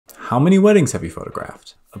How many weddings have you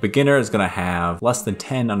photographed? A beginner is gonna have less than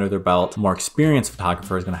 10 under their belt. A more experienced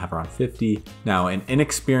photographer is gonna have around 50. Now, an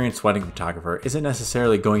inexperienced wedding photographer isn't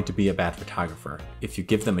necessarily going to be a bad photographer. If you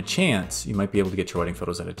give them a chance, you might be able to get your wedding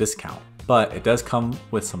photos at a discount, but it does come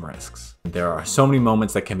with some risks. There are so many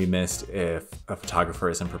moments that can be missed if a photographer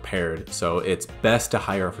isn't prepared, so it's best to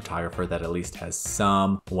hire a photographer that at least has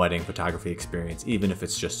some wedding photography experience, even if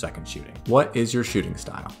it's just second shooting. What is your shooting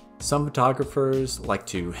style? Some photographers like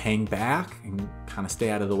to hang back and kind of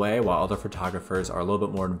stay out of the way, while other photographers are a little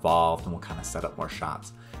bit more involved and will kind of set up more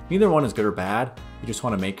shots. Neither one is good or bad. You just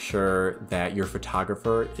want to make sure that your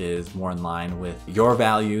photographer is more in line with your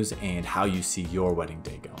values and how you see your wedding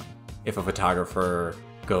day going. If a photographer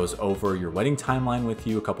goes over your wedding timeline with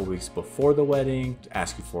you a couple weeks before the wedding, to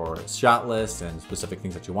ask you for a shot list and specific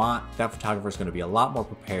things that you want, that photographer is going to be a lot more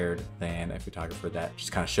prepared than a photographer that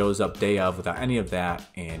just kind of shows up day of without any of that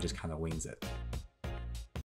and just kind of wings it.